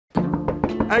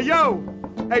Hey, yo.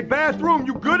 Hey, bathroom,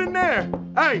 you good in there?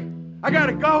 Hey, I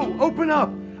gotta go. Open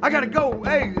up. I gotta go.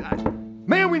 Hey,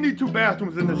 man, we need 2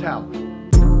 bathrooms in this house.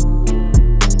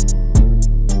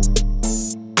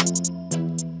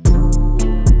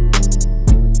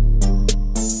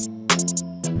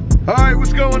 All right,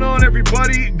 what's going on,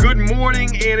 everybody? Good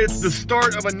morning, and it's the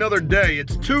start of another day.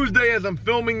 It's Tuesday as I'm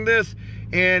filming this,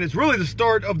 and it's really the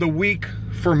start of the week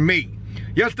for me.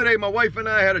 Yesterday, my wife and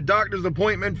I had a doctor's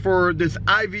appointment for this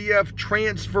IVF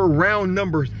transfer round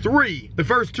number 3. The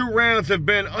first 2 rounds have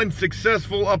been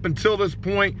unsuccessful up until this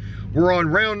point. We're on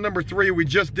round number 3. We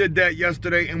just did that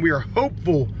yesterday, and we are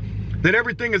hopeful that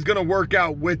everything is gonna work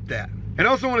out with that. And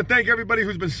I also want to thank everybody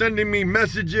who's been sending me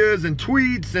messages and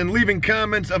tweets and leaving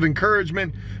comments of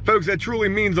encouragement. Folks, that truly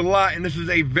means a lot, and this is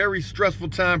a very stressful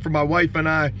time for my wife and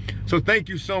I. So thank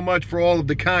you so much for all of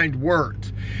the kind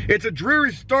words. It's a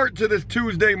dreary start to this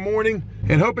Tuesday morning,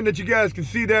 and hoping that you guys can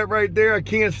see that right there. I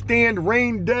can't stand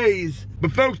rain days.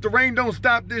 But folks, the rain don't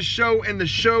stop this show, and the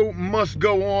show must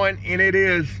go on, and it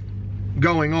is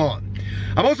going on.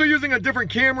 I'm also using a different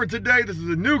camera today. This is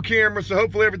a new camera, so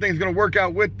hopefully everything's gonna work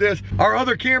out with this. Our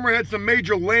other camera had some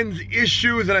major lens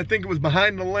issues, and I think it was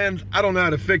behind the lens. I don't know how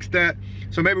to fix that,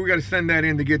 so maybe we gotta send that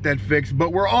in to get that fixed.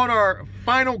 But we're on our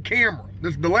final camera.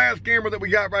 This is the last camera that we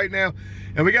got right now,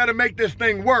 and we gotta make this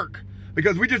thing work,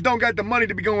 because we just don't got the money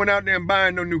to be going out there and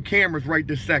buying no new cameras right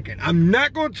this second. I'm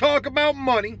not gonna talk about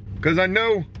money, because I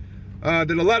know that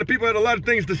a lot of people had a lot of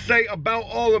things to say about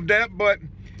all of that, but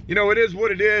you know, it is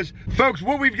what it is. Folks,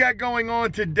 what we've got going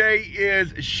on today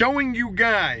is showing you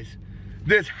guys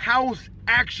this house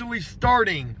actually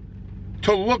starting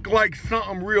to look like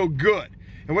something real good.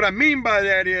 And what I mean by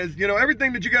that is, you know,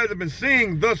 everything that you guys have been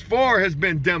seeing thus far has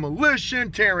been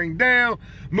demolition, tearing down,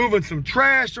 moving some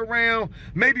trash around,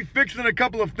 maybe fixing a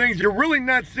couple of things. You're really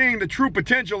not seeing the true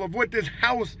potential of what this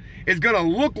house is gonna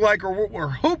look like, or what we're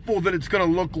hopeful that it's gonna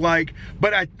look like.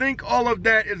 But I think all of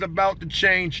that is about to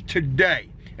change today.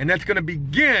 And that's gonna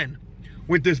begin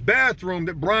with this bathroom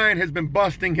that Brian has been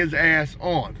busting his ass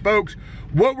on. Folks,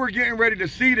 what we're getting ready to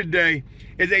see today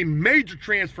is a major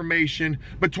transformation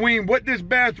between what this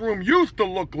bathroom used to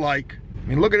look like. I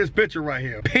mean, look at this picture right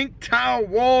here. Pink tile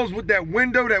walls with that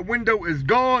window is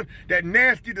gone. That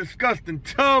nasty, disgusting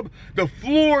tub. The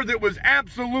floor that was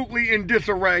absolutely in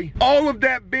disarray. All of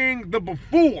that being the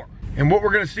before. And what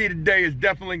we're gonna see today is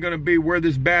definitely gonna be where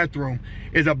this bathroom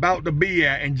is about to be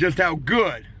at, and just how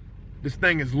good this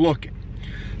thing is looking.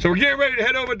 So we're getting ready to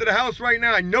head over to the house right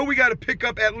now. I know we gotta pick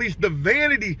up at least the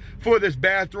vanity for this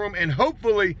bathroom, and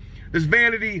hopefully this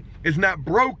vanity is not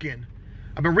broken.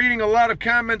 I've been reading a lot of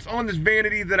comments on this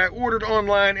vanity that I ordered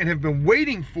online and have been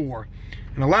waiting for.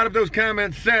 And a lot of those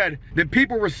comments said that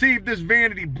people received this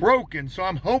vanity broken, so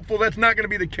I'm hopeful that's not gonna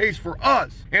be the case for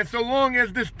us. And so long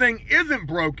as this thing isn't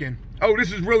broken, oh,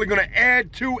 this is really gonna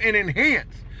add to and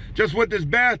enhance just what this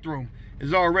bathroom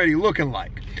is already looking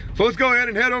like. So let's go ahead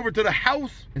and head over to the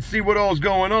house and see what all's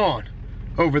going on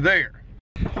over there.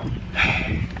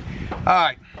 All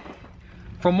right,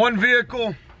 from one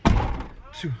vehicle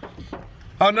to,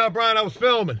 oh no, Brian, I was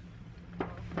filming.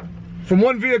 From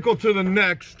one vehicle to the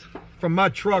next, from my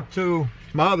truck to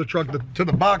my other truck, to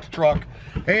the box truck,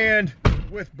 and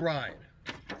with Brian.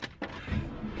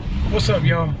 What's up,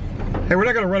 y'all? Hey, we're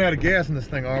not gonna run out of gas in this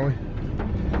thing, are we?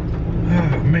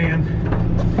 Oh,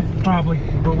 man, probably,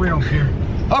 but we don't care.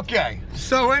 Okay,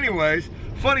 so anyways,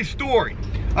 funny story.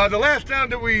 The last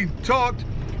time that we talked,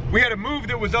 we had a move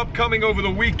that was upcoming over the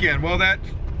weekend. Well, that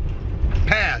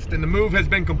passed, and the move has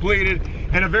been completed,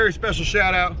 and a very special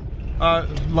shout out,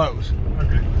 Lowe's.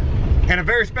 Okay. And a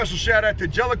very special shout out to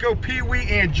Jellicoe, Pee Wee,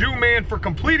 and Jew Man for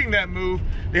completing that move.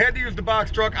 They had to use the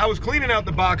box truck. I was cleaning out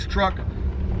the box truck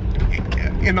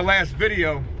in the last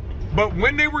video. But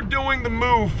when they were doing the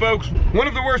move, folks, one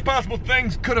of the worst possible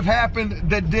things could have happened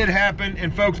that did happen,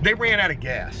 and folks, they ran out of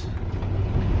gas.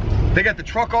 They got the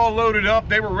truck all loaded up.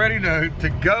 They were ready to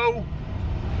go,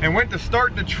 and went to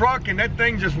start the truck, and that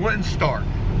thing just wouldn't start.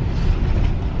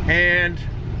 And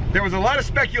there was a lot of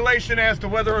speculation as to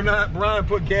whether or not Brian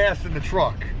put gas in the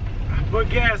truck. I put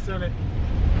gas in it.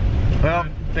 Well,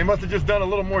 they must have just done a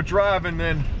little more driving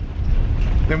than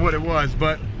what it was,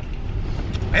 but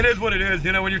it is what it is.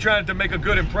 You know, when you're trying to make a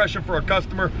good impression for a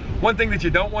customer, one thing that you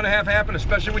don't want to have happen,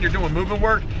 especially when you're doing moving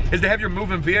work, is to have your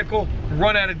moving vehicle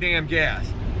run out of damn gas.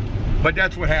 But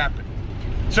that's what happened.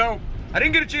 So I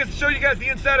didn't get a chance to show you guys the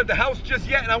inside of the house just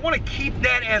yet, and I want to keep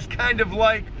that as kind of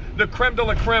like the creme de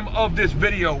la creme of this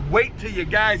video. Wait till you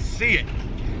guys see it.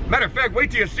 Matter of fact,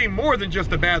 wait till you see more than just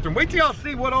the bathroom. Wait till y'all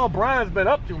see what all Brian's been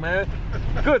up to, man.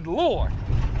 Good Lord.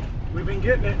 We've been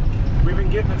getting it. We've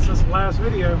been getting it since the last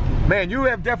video. Man, you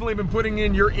have definitely been putting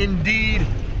in your Indeed.com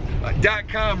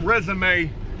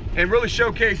resume and really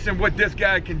showcasing what this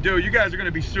guy can do. You guys are gonna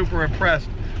be super impressed.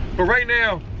 But right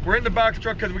now, we're in the box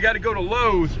truck because we gotta go to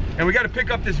Lowe's and we gotta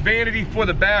pick up this vanity for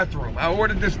the bathroom. I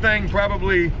ordered this thing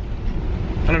probably,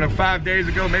 I don't know, 5 days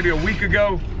ago, maybe a week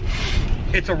ago.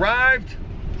 It's arrived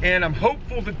and I'm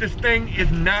hopeful that this thing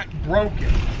is not broken.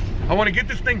 I wanna get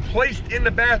this thing placed in the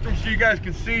bathroom so you guys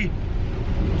can see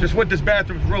just what this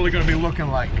bathroom is really gonna be looking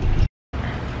like.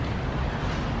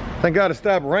 Thank God it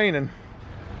stopped raining.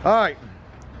 All right,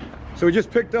 so we just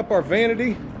picked up our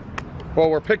vanity. Well,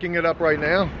 we're picking it up right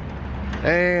now.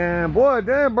 And boy,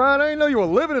 damn, Brian, I didn't know you were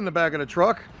living in the back of the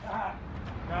truck.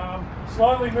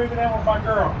 Slowly moving out with my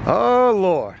girl. Oh,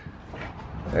 Lord.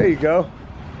 There you go.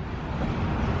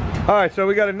 All right, so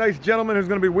we got a nice gentleman who's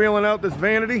gonna be wheeling out this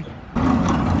vanity.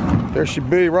 There she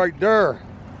be right there.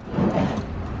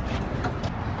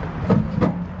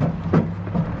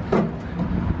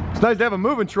 It's nice to have a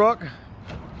moving truck.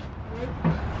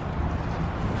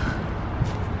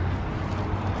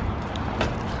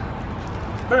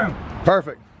 Boom.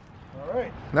 Perfect. All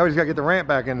right. Now we just gotta get the ramp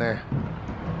back in there.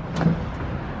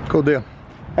 Cool deal.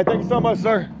 Hey, thank you so much,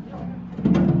 sir.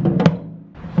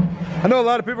 I know a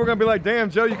lot of people are gonna be like, damn,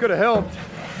 Joe, you could have helped.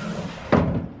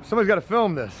 Somebody's gotta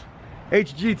film this.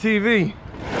 HGTV.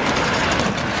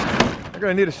 They're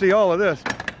gonna need to see all of this.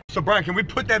 So Brian, can we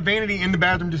put that vanity in the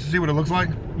bathroom just to see what it looks like?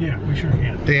 Yeah, we sure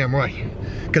can. Damn right.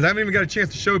 Because I haven't even got a chance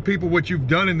to show people what you've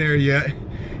done in there yet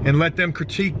and let them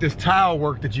critique this tile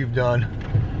work that you've done.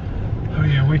 Oh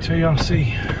yeah, wait till y'all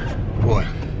see. Boy,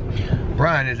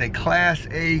 Brian is a Class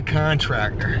A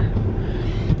contractor.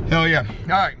 Hell yeah. All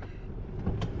right,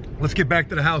 let's get back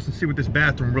to the house and see what this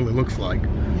bathroom really looks like.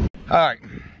 All right,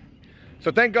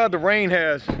 so thank God the rain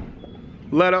has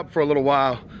let up for a little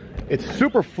while. It's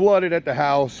super flooded at the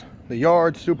house. The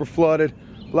yard's super flooded.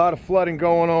 A lot of flooding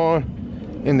going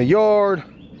on in the yard.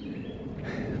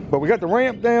 But we got the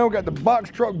ramp down, got the box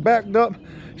truck backed up.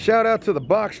 Shout out to the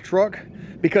box truck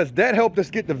because that helped us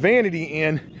get the vanity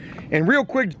in. And real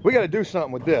quick, we gotta do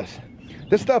something with this.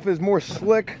 This stuff is more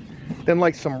slick than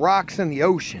like some rocks in the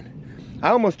ocean.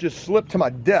 I almost just slipped to my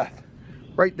death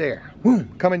right there.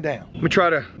 Boom, coming down. I'm gonna try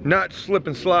to not slip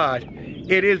and slide.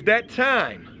 It is that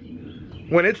time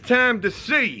when it's time to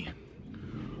see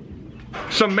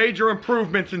some major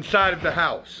improvements inside of the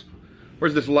house.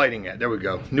 Where's this lighting at? There we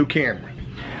go, new camera.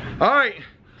 All right,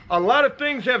 a lot of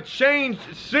things have changed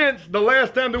since the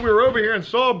last time that we were over here and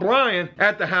saw Brian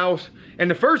at the house. And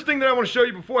the first thing that I want to show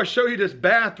you before I show you this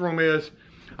bathroom is,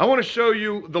 I want to show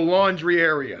you the laundry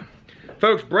area.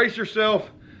 Folks, brace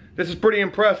yourself. This is pretty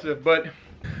impressive, but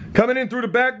coming in through the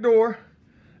back door,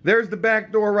 there's the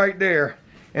back door right there.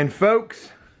 And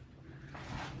folks,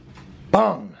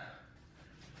 bang,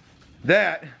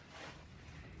 that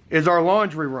is our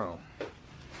laundry room.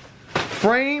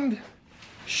 Framed,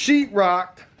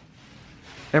 sheetrocked,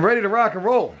 and ready to rock and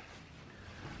roll.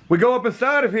 We go up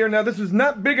inside of here. Now this is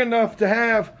not big enough to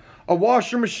have a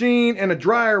washer machine and a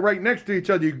dryer right next to each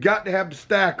other. You got to have the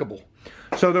stackable.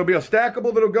 So there'll be a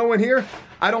stackable that'll go in here.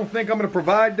 I don't think I'm gonna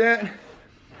provide that.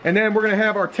 And then we're gonna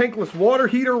have our tankless water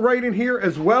heater right in here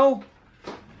as well.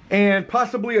 And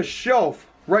possibly a shelf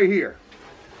right here.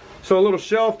 So a little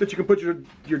shelf that you can put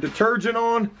your detergent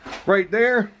on right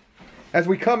there. As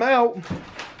we come out,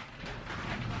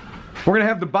 we're gonna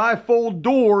have the bifold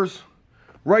doors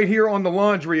right here on the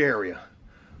laundry area.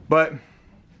 But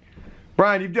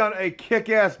Brian, you've done a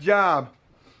kick-ass job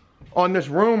on this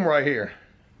room right here.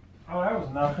 Oh, that was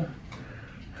nothing.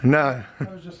 Nah.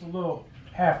 That was just a little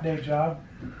half-day job.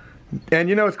 And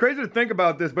you know, it's crazy to think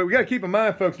about this, but we gotta keep in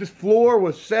mind, folks, this floor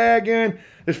was sagging,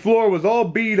 this floor was all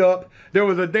beat up. There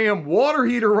was a damn water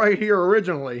heater right here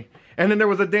originally, and then there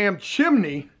was a damn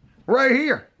chimney right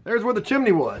here. There's where the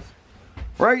chimney was,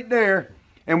 right there.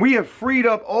 And we have freed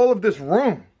up all of this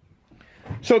room.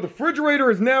 So the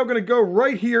refrigerator is now gonna go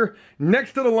right here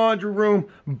next to the laundry room.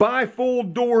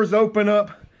 Bifold doors open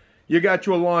up. You got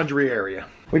you a laundry area.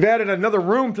 We've added another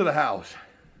room to the house.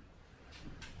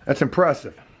 That's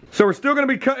impressive. So we're still gonna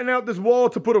be cutting out this wall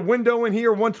to put a window in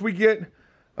here once we get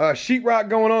sheetrock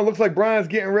going on. Looks like Brian's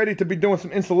getting ready to be doing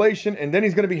some insulation, and then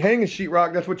he's gonna be hanging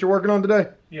sheetrock. That's what you're working on today?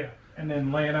 Yeah, and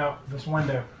then laying out this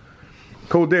window.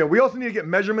 Cool deal. We also need to get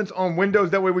measurements on windows.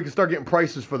 That way we can start getting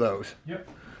prices for those. Yep.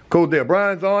 Cool deal.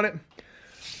 Brian's on it.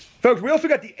 Folks, we also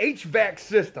got the HVAC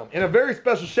system. And a very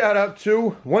special shout out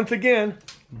to, once again,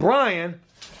 Brian,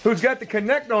 who's got the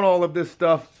connect on all of this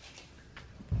stuff.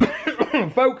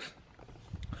 Folks,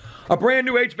 a brand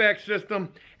new HVAC system,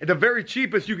 and the very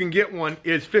cheapest you can get one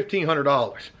is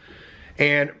 $1,500.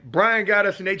 And Brian got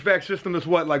us an HVAC system that's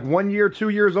what, like 1 year, 2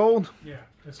 years old? Yeah,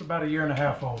 it's about 1.5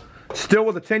 years old. Still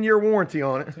with a 10-year warranty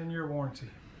on it. 10-year warranty.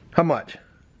 How much?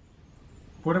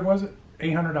 What was it?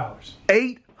 $800.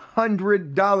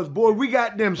 $800. Boy, we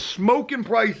got them smoking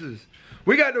prices.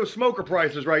 We got those smoker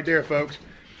prices right there, folks.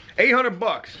 800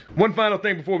 bucks. One final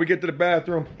thing before we get to the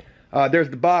bathroom. There's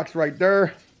the box right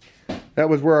there. That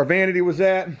was where our vanity was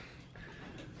at.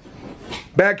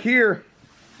 Back here,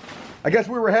 I guess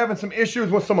we were having some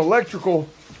issues with some electrical.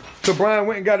 So Brian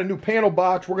went and got a new panel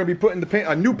box. We're going to be putting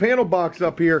a new panel box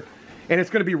up here. And it's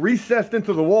going to be recessed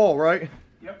into the wall, right?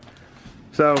 Yep.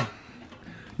 So,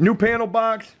 new panel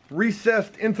box,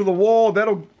 recessed into the wall.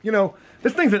 That'll, you know,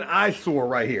 this thing's an eyesore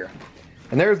right here.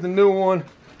 And there's the new one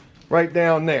right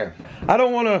down there. I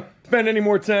don't want to spend any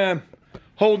more time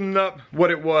holding up what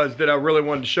it was that I really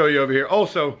wanted to show you over here.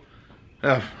 Also,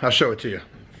 I'll show it to you.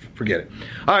 Forget it.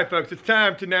 All right, folks, it's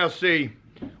time to now see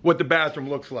what the bathroom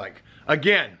looks like.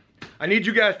 Again, I need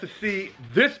you guys to see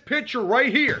this picture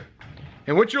right here.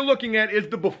 And what you're looking at is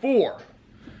the before.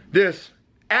 This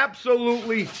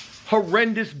absolutely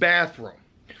horrendous bathroom.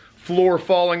 Floor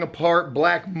falling apart,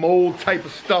 black mold type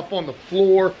of stuff on the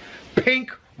floor,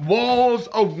 pink walls,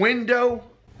 a window.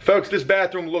 Folks, this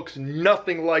bathroom looks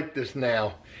nothing like this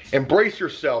now. Embrace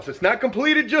yourselves. It's not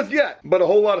completed just yet, but a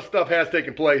whole lot of stuff has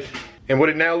taken place. And what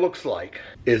it now looks like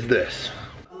is this.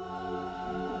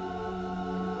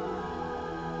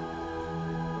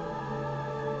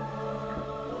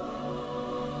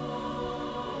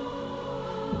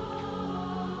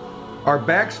 Our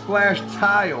backsplash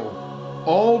tile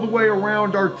all the way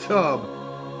around our tub,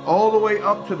 all the way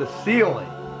up to the ceiling.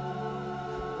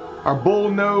 Our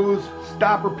bull nose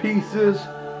stopper pieces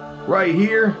right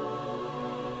here.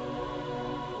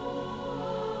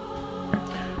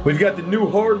 We've got the new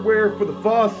hardware for the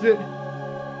faucet.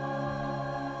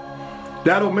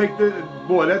 That'll make the,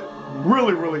 boy, that's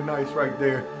really, really nice right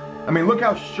there. I mean, look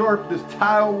how sharp this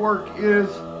tile work is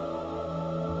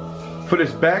for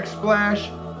this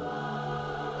backsplash.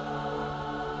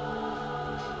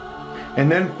 And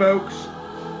then, folks,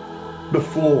 the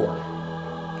floor.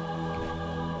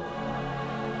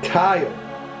 Tile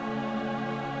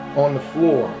on the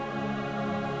floor.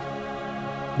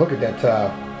 Look at that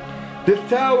tile. This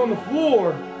tile on the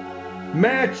floor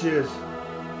matches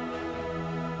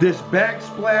this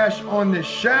backsplash on this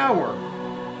shower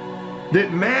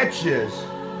that matches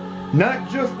not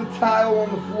just the tile on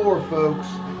the floor, folks,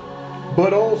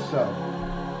 but also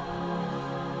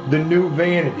the new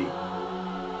vanity.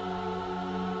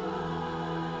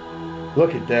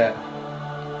 Look at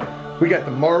that. We got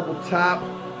the marble top.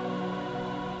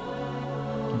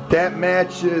 That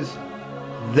matches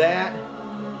that.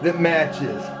 That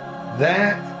matches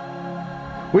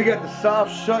that. We got the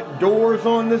soft shut doors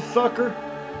on this sucker.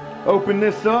 Open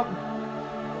this up.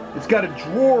 It's got a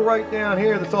drawer right down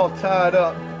here that's all tied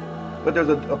up. But there's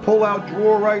a pull-out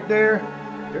drawer right there.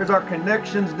 There's our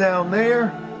connections down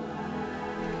there.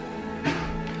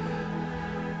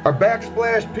 Our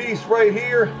backsplash piece right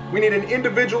here. We need an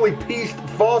individually pieced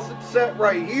faucet set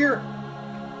right here.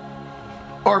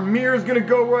 Our mirror's gonna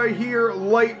go right here,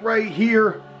 light right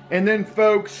here, and then,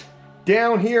 folks,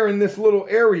 down here in this little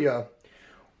area,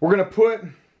 we're gonna put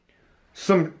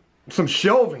some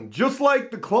shelving, just like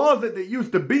the closet that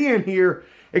used to be in here,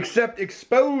 except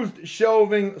exposed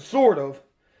shelving, sort of.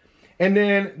 And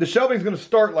then the shelving's gonna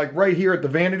start like right here at the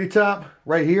vanity top,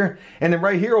 right here, and then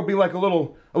right here will be like a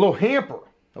little hamper.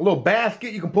 A little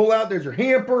basket you can pull out. There's your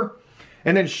hamper.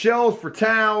 And then shelves for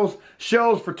towels,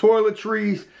 shelves for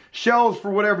toiletries, shelves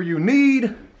for whatever you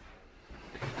need.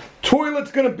 Toilet's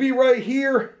going to be right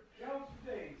here.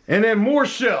 And then more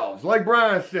shelves. Like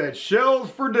Brian said,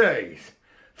 shelves for days.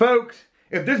 Folks,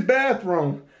 if this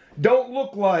bathroom don't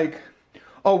look like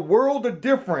a world of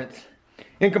difference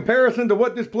in comparison to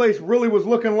what this place really was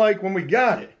looking like when we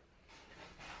got it,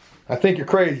 I think you're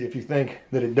crazy if you think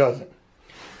that it doesn't.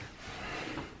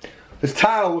 This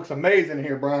tile looks amazing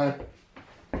here, Brian.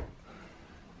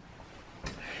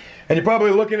 And you're probably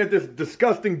looking at this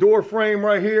disgusting door frame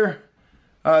right here.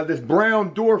 This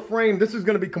brown door frame. This is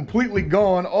going to be completely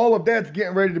gone. All of that's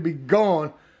getting ready to be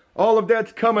gone. All of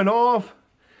that's coming off.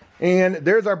 And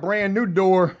there's our brand new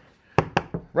door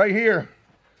right here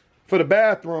for the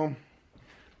bathroom.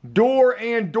 Door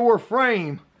and door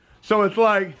frame. So it's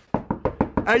like,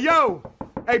 hey, yo,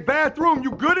 hey, bathroom, you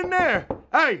good in there?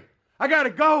 Hey. I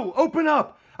gotta go. Open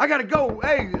up. I gotta go.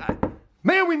 Hey,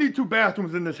 man, we need 2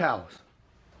 bathrooms in this house.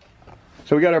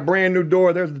 So we got our brand new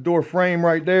door. There's the door frame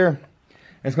right there. And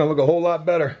it's gonna look a whole lot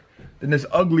better than this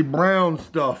ugly brown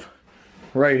stuff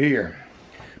right here.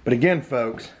 But again,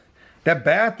 folks, that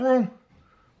bathroom,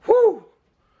 whoo,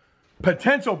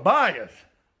 Potential buyers.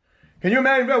 Can you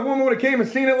imagine if that woman would have came and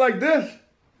seen it like this?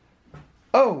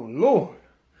 Oh, Lord.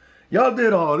 Y'all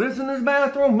did all this in this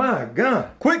bathroom? My God.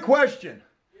 Quick question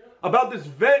about this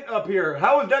vent up here.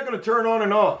 How is that going to turn on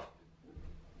and off?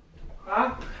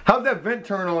 Huh? How's that vent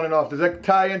turn on and off? Does that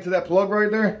tie into that plug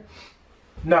right there?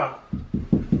 No.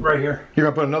 Right here. You're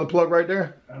going to put another plug right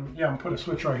there? Yeah, I'm going to put a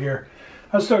switch right here.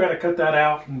 I still got to cut that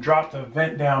out and drop the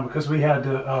vent down because we had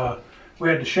to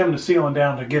shim the ceiling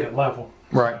down to get it level.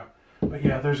 Right. So, but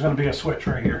yeah, there's going to be a switch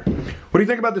right here. What do you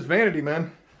think about this vanity,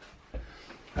 man?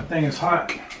 That thing is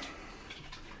hot.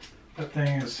 That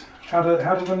thing is, how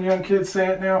do them young kids say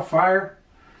it now? Fire?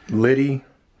 Liddy.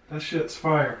 That shit's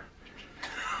fire.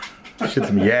 Shit's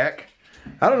some yak.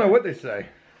 I don't know what they say.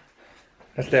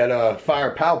 That's that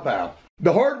fire pow pow.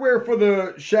 The hardware for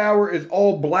the shower is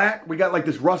all black. We got like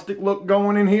this rustic look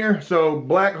going in here. So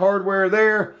black hardware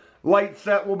there. Light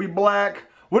set will be black.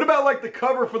 What about like the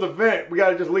cover for the vent? We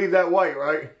gotta just leave that white,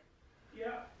 right?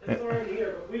 Yeah, it's already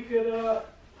here, but we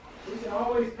can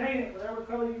always paint it whatever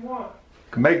color you want.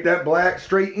 Can make that black,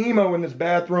 straight emo in this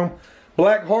bathroom.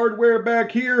 Black hardware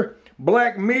back here.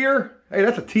 Black mirror. Hey,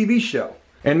 that's a TV show.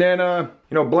 And then,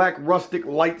 you know, black rustic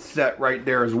light set right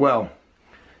there as well.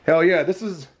 Hell yeah, this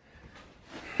is...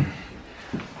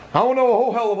 I don't know a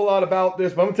whole hell of a lot about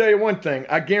this, but I'm gonna tell you one thing.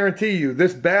 I guarantee you,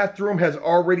 this bathroom has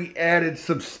already added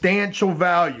substantial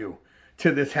value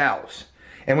to this house.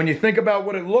 And when you think about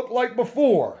what it looked like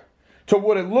before to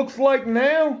what it looks like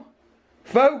now,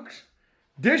 folks,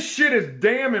 this shit is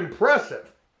damn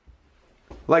impressive.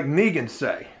 Like Negan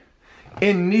say,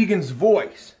 in Negan's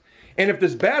voice. And if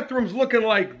this bathroom's looking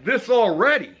like this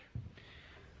already,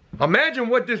 imagine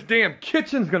what this damn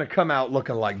kitchen's gonna come out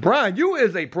looking like. Brian, you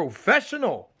is a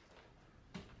professional.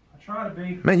 I try to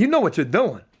be. Man, you know what you're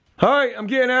doing. All right, I'm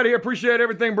getting out of here. Appreciate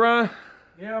everything, Brian.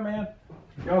 Yeah, man.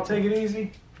 Y'all take it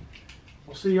easy.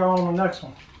 We'll see y'all on the next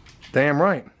one. Damn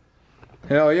right.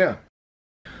 Hell yeah.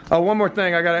 Oh, one more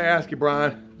thing I gotta ask you,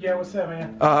 Brian. Yeah, what's that,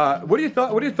 man? What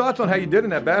are your thoughts on how you did in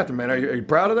that bathroom, man? Are you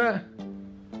proud of that?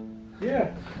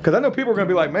 Yeah. Because I know people are gonna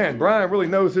be like, man, Brian really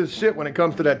knows his shit when it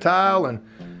comes to that tile and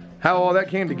how all that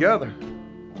came together.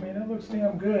 I mean, it looks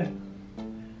damn good.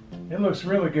 It looks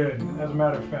really good, as a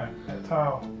matter of fact, that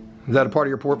tile. Is that a part of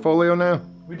your portfolio now?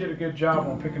 We did a good job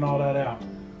on picking all that out.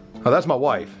 Oh, that's my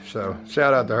wife, so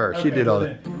shout out to her. Okay, She did all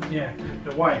that. Yeah,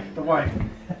 the wife.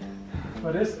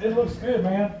 But it looks good,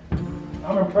 man.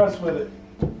 I'm impressed with it.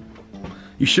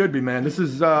 You should be, man. This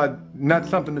is not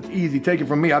something that's easy. Take it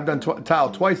from me. I've done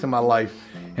tile twice in my life,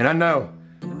 and I know.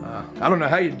 I don't know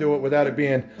how you do it without it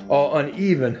being all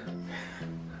uneven.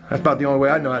 That's about the only way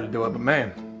I know how to do it, but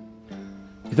man.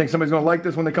 You think somebody's gonna like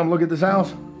this when they come look at this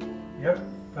house? Yep,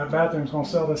 that bathroom's gonna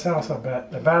sell this house, I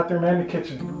bet. The bathroom and the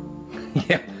kitchen.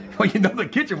 Yeah, well, you know the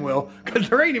kitchen will, because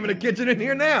there ain't even a kitchen in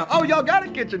here now. Oh, y'all got a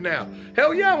kitchen now.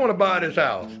 Hell yeah, I want to buy this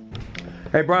house.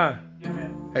 Hey, Brian. Yeah,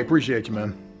 man. Hey, appreciate you,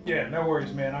 man. Yeah, no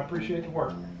worries, man. I appreciate the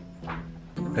work.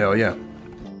 Hell yeah.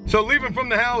 So leaving from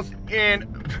the house, and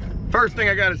first thing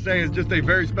I gotta say is just a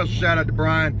very special shout out to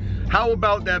Brian. How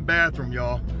about that bathroom,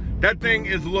 y'all? That thing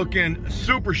is looking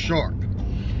super sharp.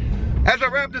 As I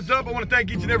wrap this up, I want to thank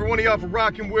each and every one of y'all for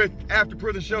rocking with After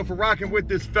Prison Show, for rocking with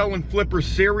this Felon Flipper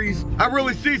series. I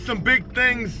really see some big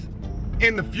things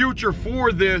in the future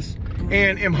for this,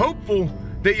 and am hopeful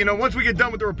that, you know, once we get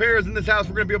done with the repairs in this house,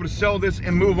 we're gonna be able to sell this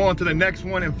and move on to the next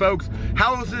one. And folks,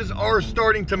 houses are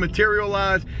starting to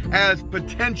materialize as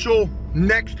potential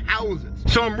next houses.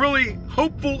 So I'm really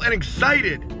hopeful and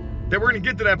excited that we're gonna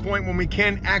get to that point when we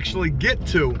can actually get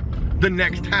to the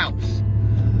next house.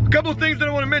 A couple of things that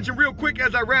I want to mention real quick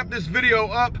as I wrap this video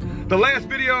up. The last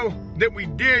video that we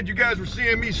did, you guys were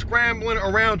seeing me scrambling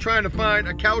around trying to find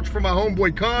a couch for my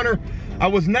homeboy Connor. I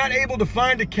was not able to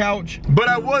find a couch, but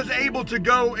I was able to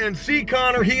go and see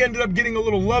Connor. He ended up getting a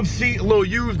little love seat, a little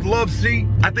used love seat.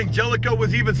 I think Jellicoe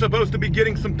was even supposed to be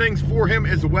getting some things for him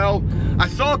as well. I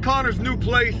saw Connor's new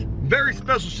place. Very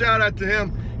special shout out to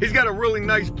him. He's got a really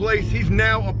nice place. He's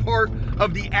now a part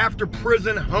of the After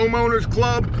Prison Homeowners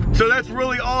Club. So that's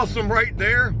really awesome right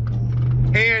there.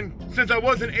 And since I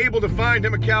wasn't able to find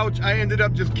him a couch, I ended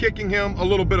up just kicking him a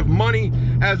little bit of money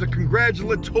as a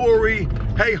congratulatory,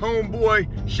 hey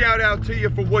homeboy, shout out to you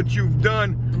for what you've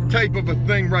done type of a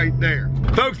thing right there.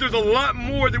 Folks, there's a lot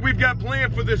more that we've got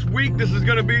planned for this week. This is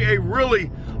gonna be a really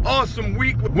awesome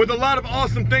week with a lot of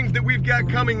awesome things that we've got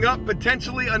coming up.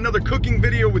 Potentially another cooking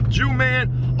video with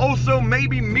Jew-Man. Also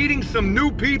maybe meeting some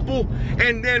new people.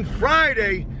 And then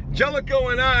Friday, Jellicoe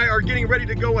and I are getting ready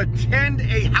to go attend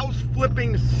a house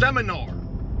flipping seminar.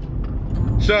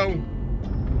 So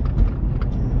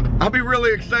I'll be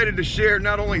really excited to share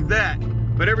not only that,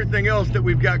 but everything else that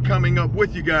we've got coming up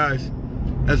with you guys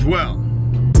as well.